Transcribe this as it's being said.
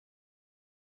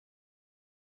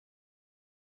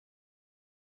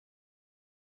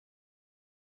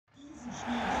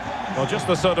Well, just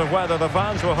the sort of weather the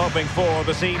fans were hoping for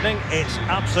this evening. It's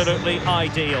absolutely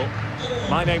ideal.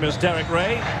 My name is Derek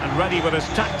Ray, and ready with his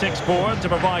tactics board to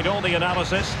provide all the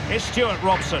analysis is Stuart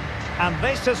Robson. And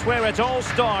this is where it all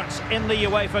starts in the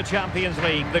UEFA Champions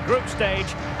League, the group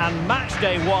stage and match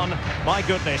day one. My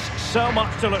goodness, so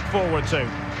much to look forward to.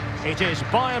 It is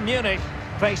Bayern Munich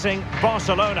facing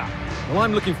Barcelona. Well,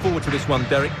 I'm looking forward to this one,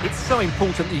 Derek. It's so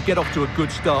important that you get off to a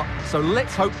good start. So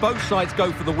let's hope both sides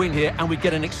go for the win here and we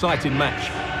get an exciting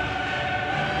match.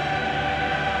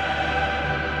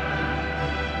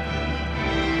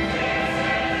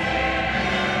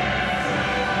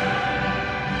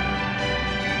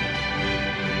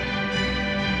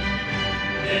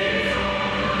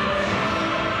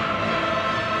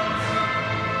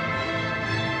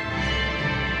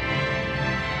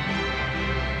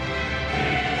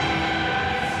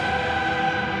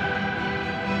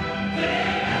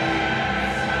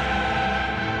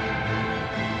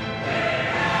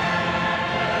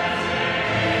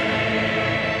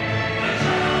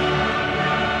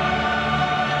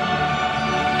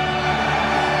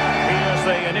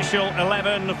 Initial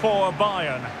 11 for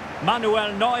Bayern.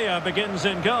 Manuel Neuer begins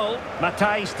in goal.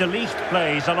 Matthijs de Ligt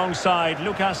plays alongside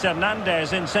Lucas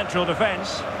Hernandez in central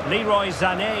defence. Leroy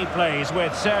Sané plays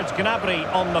with Serge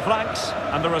Gnabry on the flanks.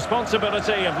 And the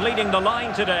responsibility of leading the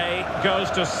line today goes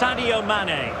to Sadio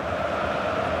Mane.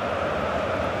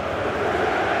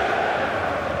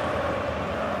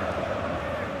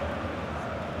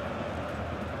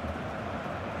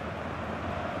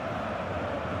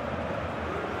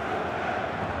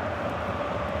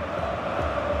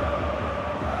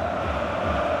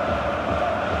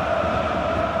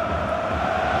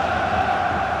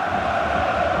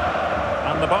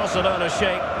 The Barcelona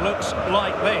shape looks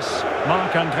like this.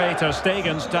 Marc-Andre ter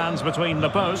Stegen stands between the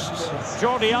posts.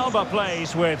 Jordi Alba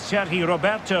plays with Sergi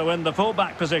Roberto in the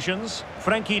full-back positions.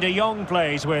 Frenkie de Jong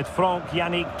plays with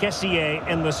Franck-Yannick Kessié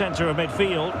in the centre of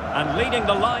midfield. And leading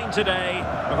the line today,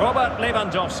 Robert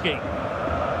Lewandowski.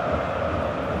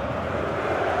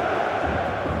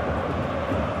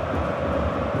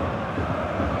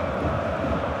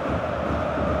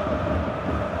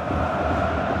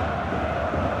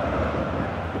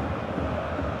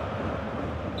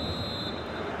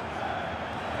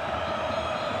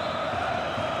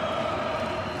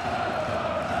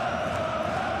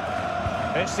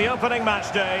 It's the opening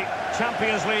match day.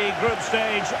 Champions League group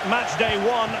stage, match day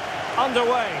one,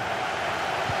 underway.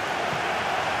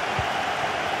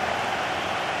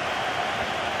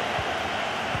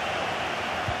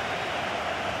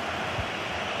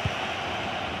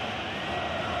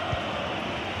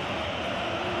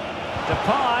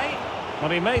 Depay,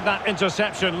 well, he made that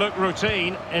interception look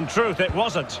routine. In truth, it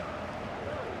wasn't.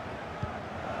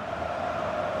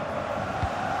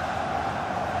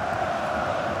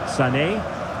 Sané.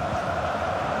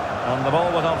 On the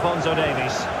ball with Alphonso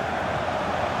Davies.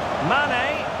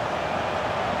 Mane.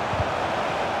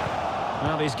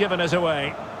 Well, he's given us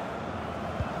away.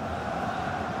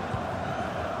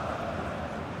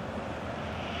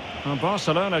 Well,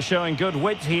 Barcelona showing good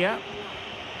width here.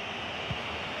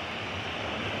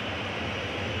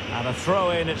 And a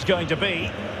throw-in it's going to be.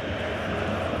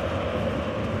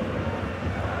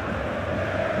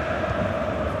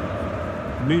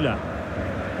 Müller.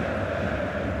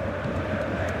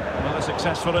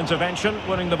 Successful intervention,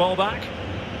 winning the ball back.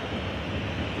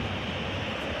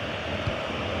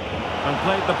 And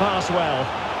played the pass well.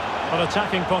 But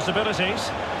attacking possibilities.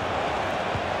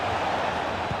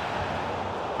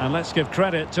 And let's give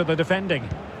credit to the defending.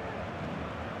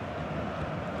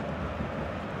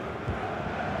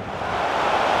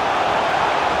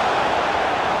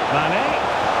 Mane.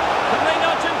 Can they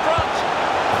nudge in front?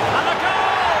 And a goal!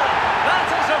 That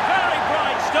is a very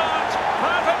bright start.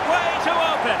 Perfect way to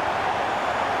open.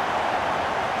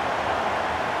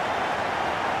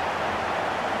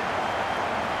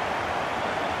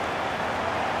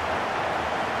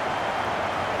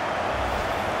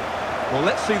 Well,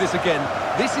 let's see this again.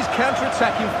 This is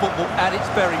counter-attacking football at its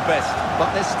very best.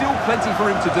 But there's still plenty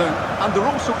for him to do. Under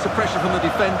all sorts of pressure from the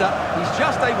defender, he's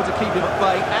just able to keep him at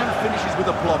bay and finishes with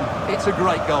aplomb. It's a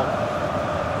great goal.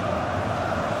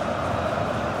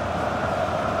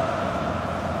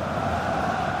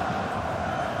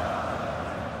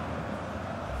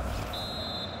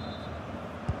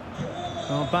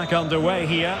 Well, back underway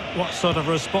here. What sort of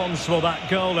response will that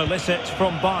goal elicit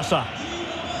from Barca?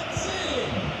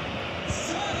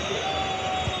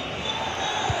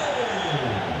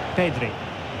 Pedri.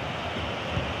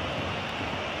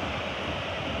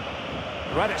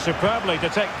 Read it superbly to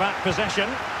take back possession.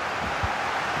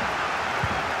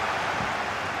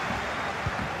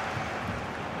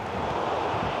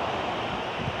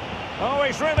 Oh,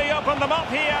 he's really opened them up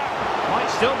here. Might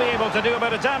still be able to do a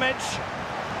bit of damage.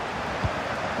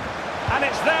 And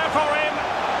it's there for him.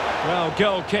 Well,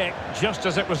 goal kick, just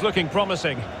as it was looking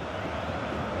promising.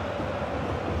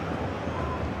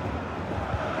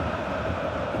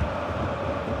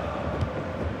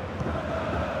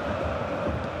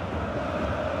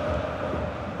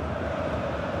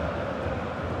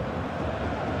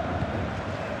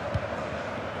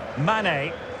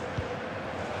 Mane.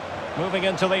 Moving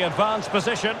into the advanced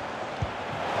position.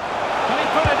 Can he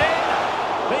put it in?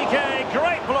 PK,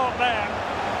 great block there.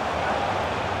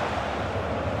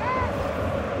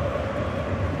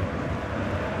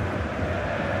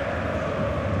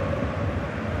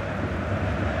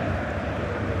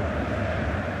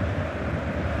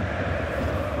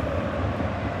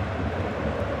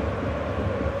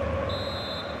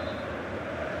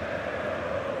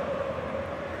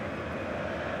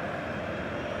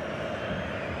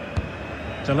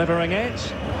 Delivering it.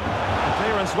 The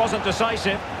clearance wasn't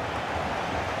decisive.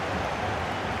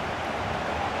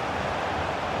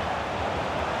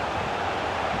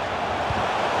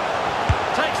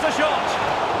 Takes the shot.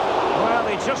 Well,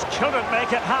 he just couldn't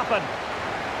make it happen.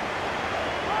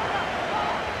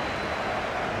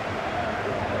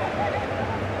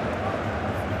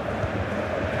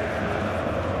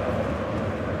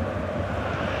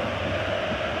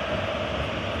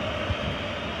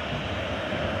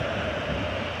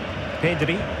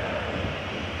 Pedri.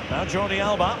 Now Jordi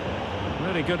Alba.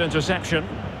 Really good interception.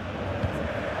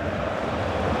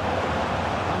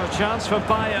 And a chance for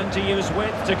Bayern to use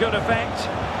width to good effect.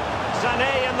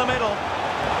 Sané in the middle.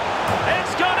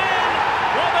 It's gone in!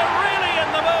 Well, they're really in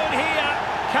the mood here.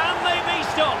 Can they be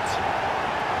stopped?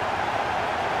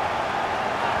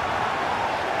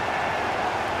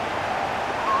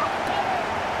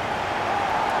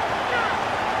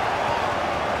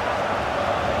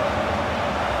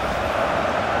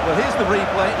 Well, here's the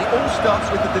replay. It all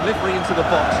starts with the delivery into the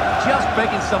box, just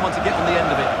begging someone to get on the end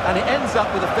of it. And it ends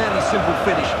up with a fairly simple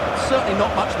finish. Certainly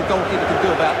not much the goalkeeper can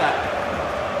do about that.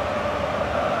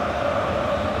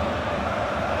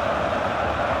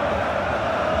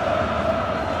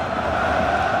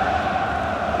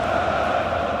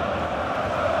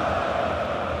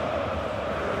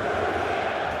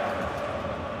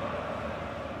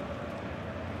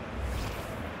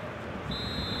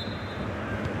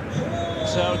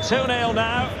 So 2-0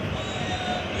 now.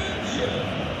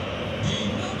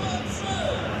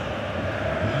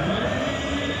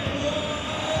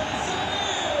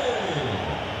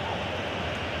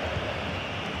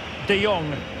 De Jong.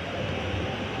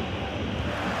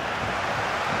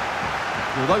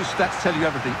 Well, those stats tell you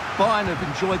everything. Bayern have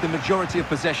enjoyed the majority of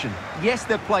possession. Yes,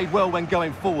 they've played well when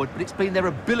going forward, but it's been their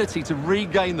ability to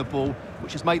regain the ball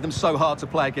which has made them so hard to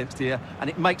play against here, and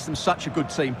it makes them such a good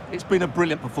team. It's been a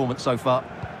brilliant performance so far.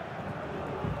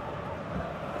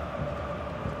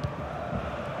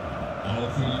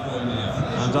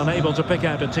 And unable to pick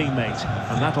out a teammate,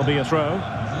 and that'll be a throw.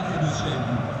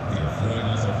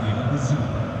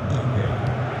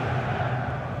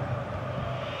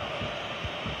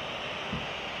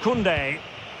 Koundé.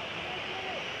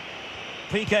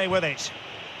 PK with it.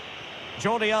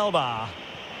 Jordi Alba.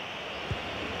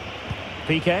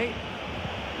 PK.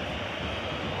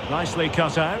 Nicely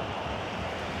cut out.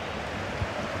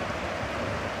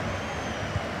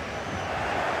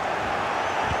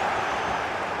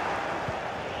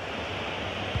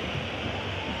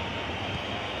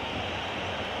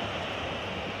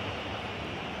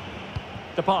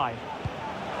 Depay.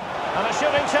 And a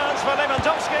shooting chance for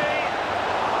Lewandowski.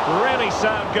 Really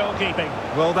sound goalkeeping.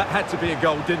 Well, that had to be a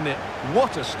goal, didn't it?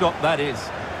 What a stop that is.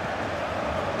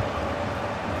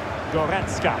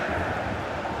 Goretzka.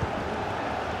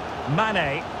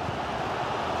 Mane.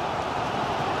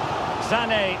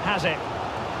 Sané has it.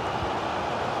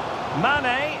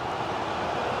 Mane.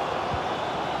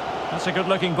 That's a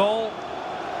good-looking ball.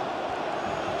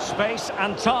 Space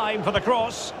and time for the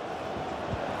cross.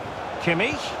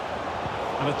 Kimmich.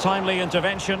 And a timely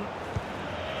intervention.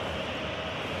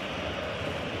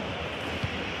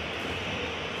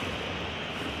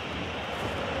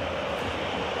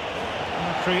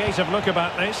 Creative look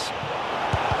about this.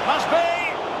 Must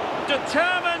be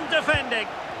determined defending.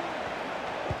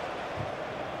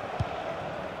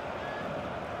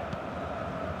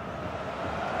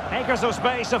 Acres of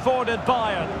space afforded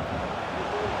Bayern.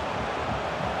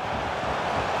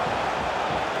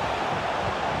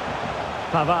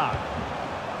 Pavard.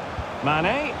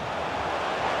 Mane.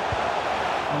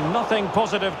 Nothing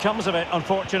positive comes of it,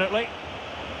 unfortunately.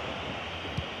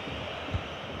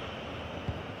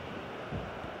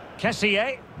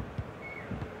 Kessié.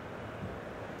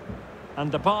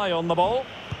 And Depay on the ball.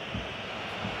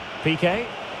 Piqué.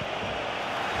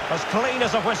 As clean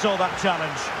as a whistle, that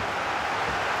challenge.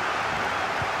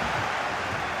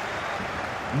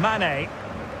 Mane.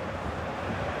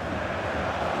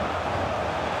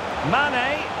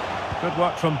 Mane. Good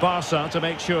work from Barca to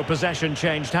make sure possession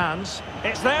changed hands.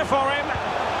 It's there for him.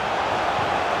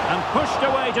 And pushed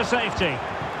away to safety.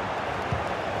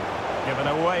 Given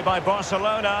away by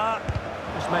Barcelona.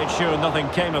 Just made sure nothing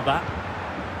came of that.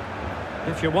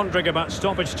 If you're wondering about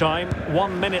stoppage time,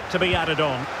 1 minute to be added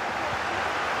on.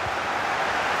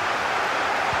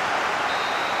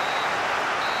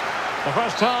 The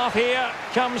first half here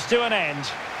comes to an end.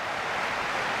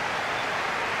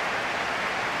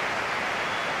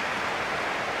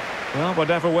 Well,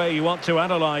 whatever way you want to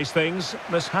analyse things,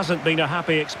 this hasn't been a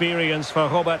happy experience for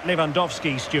Robert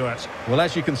Lewandowski, Stuart. Well,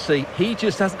 as you can see, he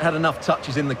just hasn't had enough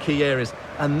touches in the key areas,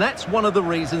 and that's one of the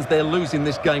reasons they're losing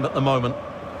this game at the moment.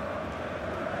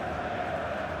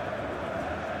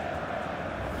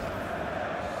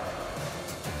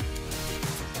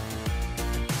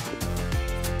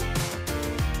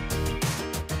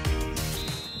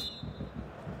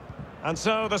 And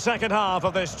so the second half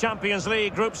of this Champions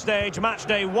League group stage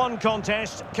matchday 1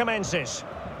 contest commences.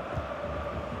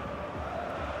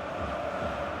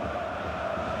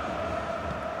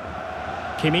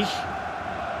 Kimmich.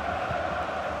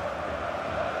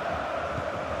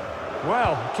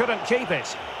 Well, couldn't keep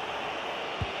it.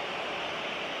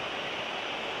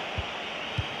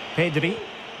 Pedri.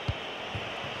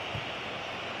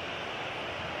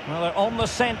 Well, they're on the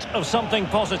scent of something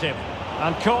positive.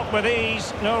 And caught with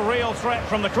ease, no real threat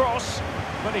from the cross.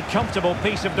 Pretty comfortable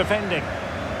piece of defending.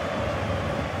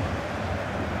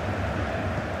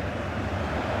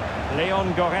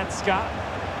 Leon Goretzka.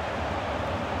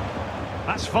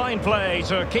 That's fine play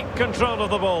to keep control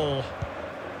of the ball.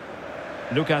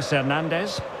 Lucas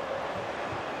Hernandez.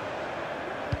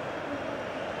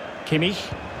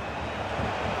 Kimmich.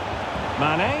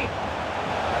 Mane.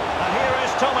 And here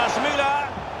is Thomas Müller.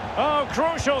 Oh,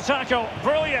 crucial tackle.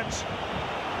 Brilliant.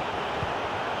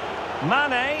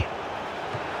 Mane,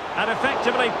 and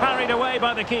effectively parried away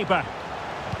by the keeper.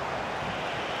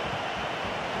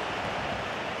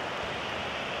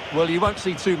 Well, you won't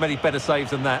see too many better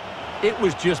saves than that. It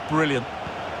was just brilliant.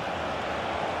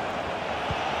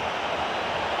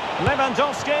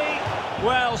 Lewandowski,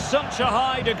 well, such a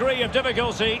high degree of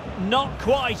difficulty, not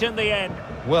quite in the end.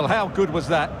 Well, how good was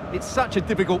that? It's such a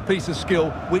difficult piece of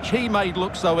skill, which he made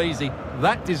look so easy.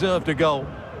 That deserved a goal.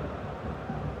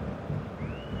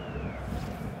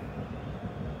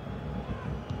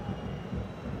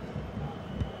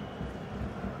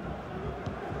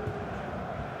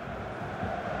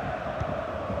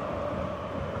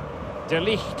 De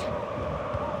Ligt.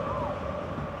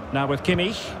 Now with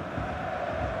Kimmich.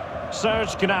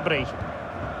 Serge Gnabry.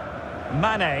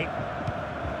 Mane.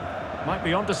 Might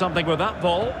be onto something with that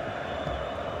ball.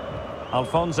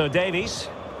 Alphonso Davies.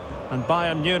 And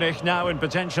Bayern Munich now in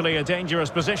potentially a dangerous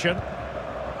position.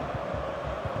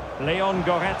 Leon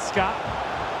Goretzka.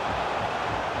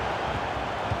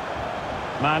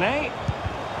 Mane.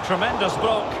 Tremendous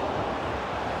block.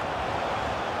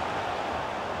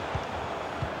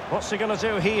 What's he going to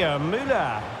do here?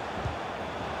 Müller.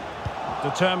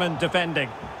 Determined defending.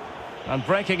 And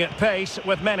breaking at pace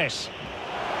with menace.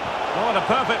 Oh, and a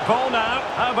perfect ball now.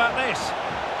 How about this?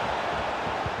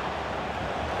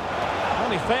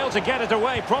 Only failed to get it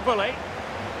away properly.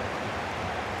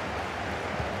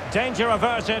 Danger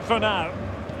averted for now.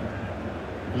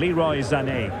 Leroy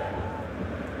Sané.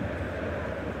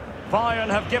 Bayern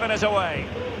have given it away.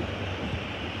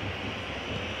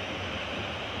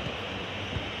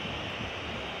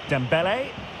 Dembele.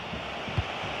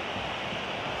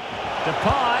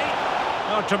 Depay.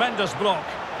 Oh, tremendous block.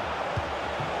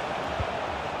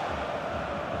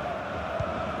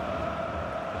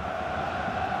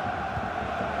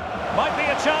 Might be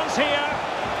a chance here.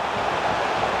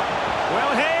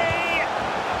 Will he?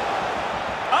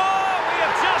 Oh, we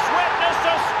have just witnessed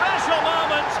a special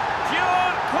moment. Pure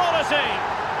quality.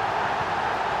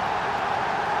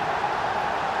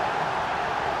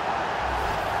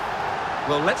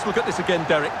 Well, let's look at this again,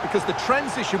 Derek, because the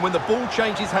transition when the ball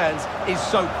changes hands is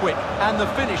so quick, and the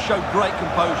finish showed great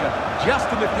composure, just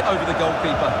to lift it over the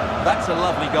goalkeeper. That's a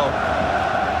lovely goal.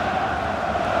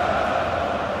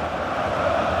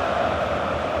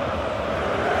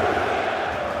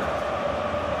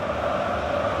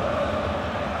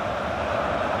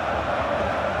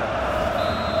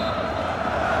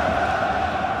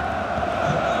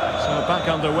 So back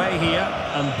underway here,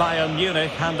 and Bayern Munich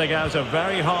handing out a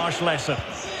very harsh lesson.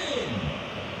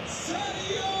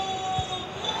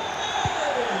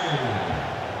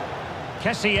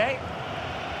 Kessié.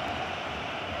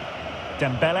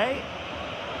 Dembele.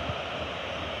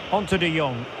 On to De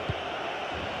Jong.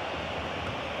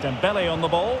 Dembele on the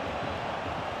ball.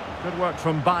 Good work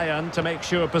from Bayern to make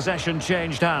sure possession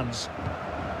changed hands.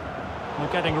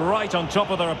 They're getting right on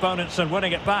top of their opponents and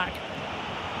winning it back.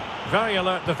 Very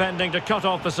alert defending to cut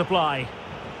off the supply.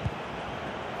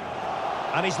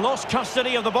 And he's lost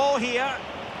custody of the ball here.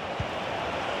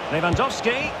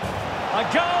 Lewandowski. A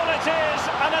goal it is,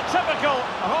 and a typical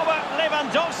Robert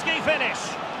Lewandowski finish.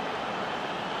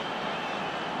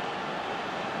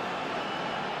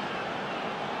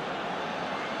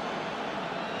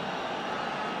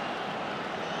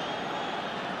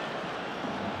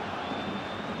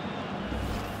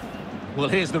 Well,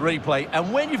 here's the replay,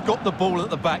 and when you've got the ball at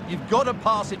the back, you've got to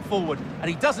pass it forward, and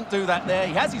he doesn't do that there.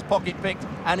 He has his pocket picked,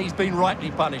 and he's been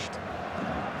rightly punished.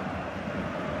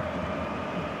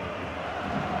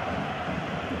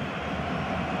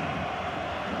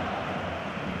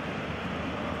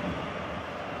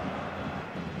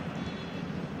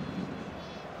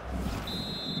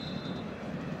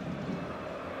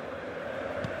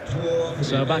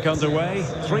 So back underway,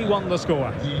 3-1 the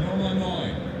score.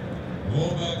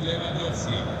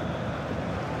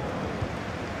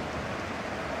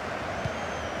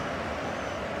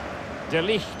 De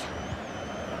Ligt.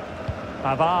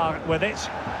 Pavard with it.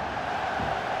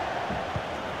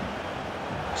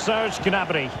 Serge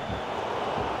Gnabry.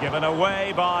 Given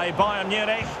away by Bayern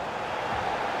Munich.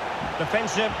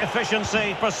 Defensive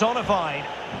efficiency personified.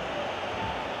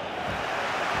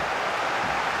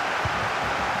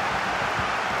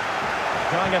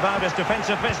 Going about his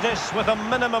defensive business with a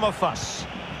minimum of fuss.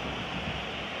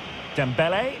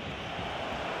 Dembele.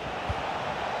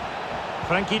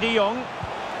 Frankie de Jong.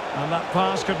 And that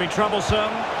pass could be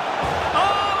troublesome.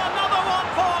 Oh, another one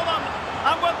for them!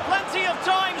 And with plenty of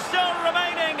time still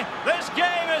remaining, this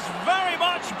game is very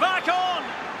much back on!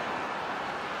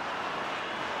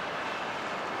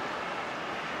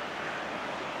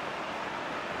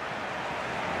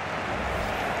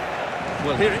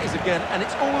 Well, here it is again, and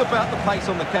it's all about the pace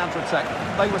on the counter-attack.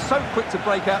 They were so quick to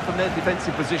break out from their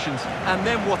defensive positions, and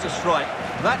then what a strike.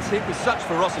 That's hit with such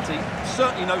ferocity.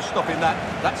 Certainly no stopping that.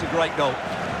 That's a great goal.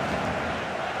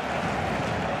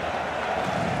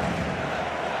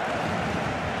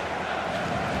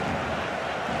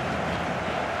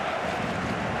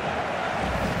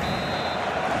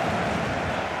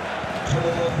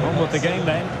 On with the game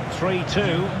then,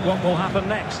 3-2. What will happen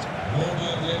next?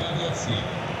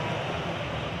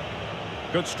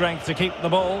 Good strength to keep the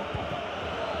ball.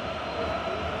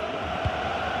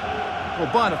 Well,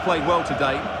 Bayern have played well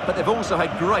today, but they've also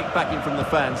had great backing from the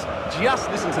fans. Just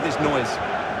listen to this noise.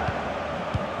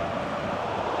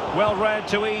 Well read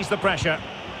to ease the pressure.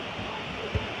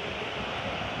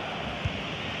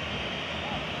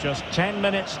 Just 10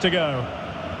 minutes to go.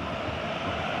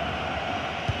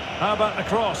 How about the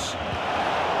cross?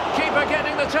 Keeper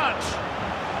getting the touch.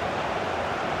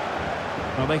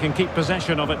 Well, they can keep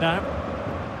possession of it now.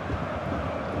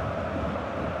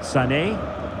 Sané.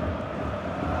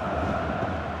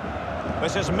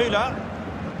 This is Müller.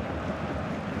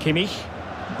 Kimmich.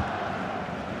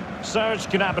 Serge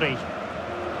Gnabry.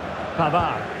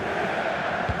 Pavard.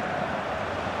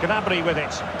 Gnabry with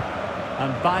it.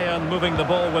 And Bayern moving the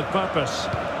ball with purpose.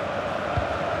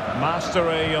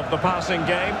 Mastery of the passing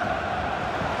game.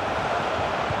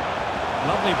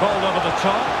 Lovely ball over the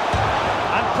top.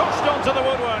 And pushed onto the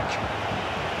woodwork.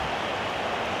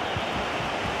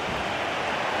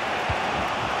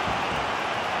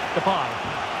 Depay.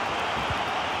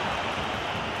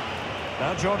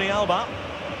 Now Jordi Alba.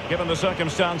 Given the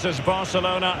circumstances,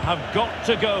 Barcelona have got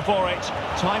to go for it.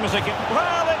 Time is again.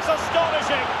 Well, it's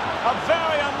astonishing. A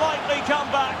very unlikely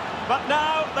comeback. But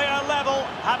now they are level,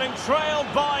 having trailed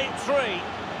by 3.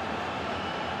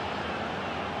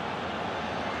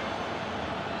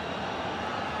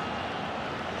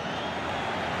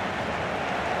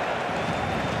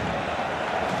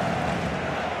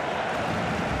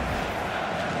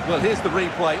 Well, here's the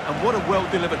replay, and what a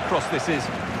well-delivered cross this is.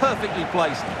 Perfectly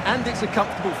placed, and it's a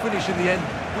comfortable finish in the end,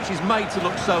 which is made to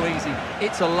look so easy.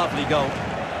 It's a lovely goal.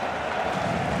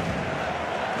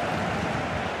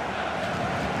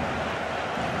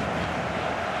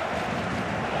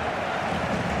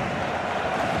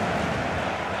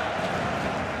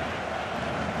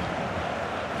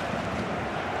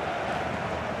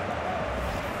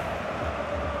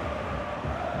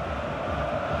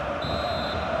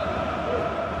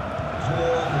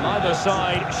 Neither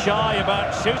side shy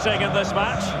about shooting in this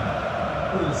match.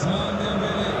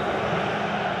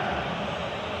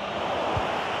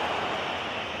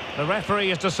 The referee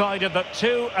has decided that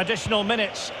 2 additional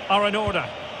minutes are in order.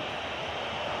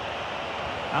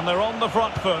 And they're on the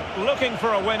front foot, looking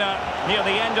for a winner near the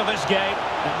end of this game.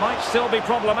 It might still be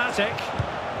problematic.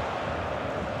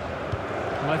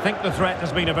 And I think the threat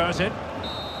has been averted.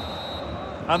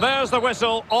 And there's the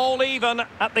whistle, all even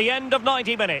at the end of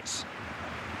 90 minutes.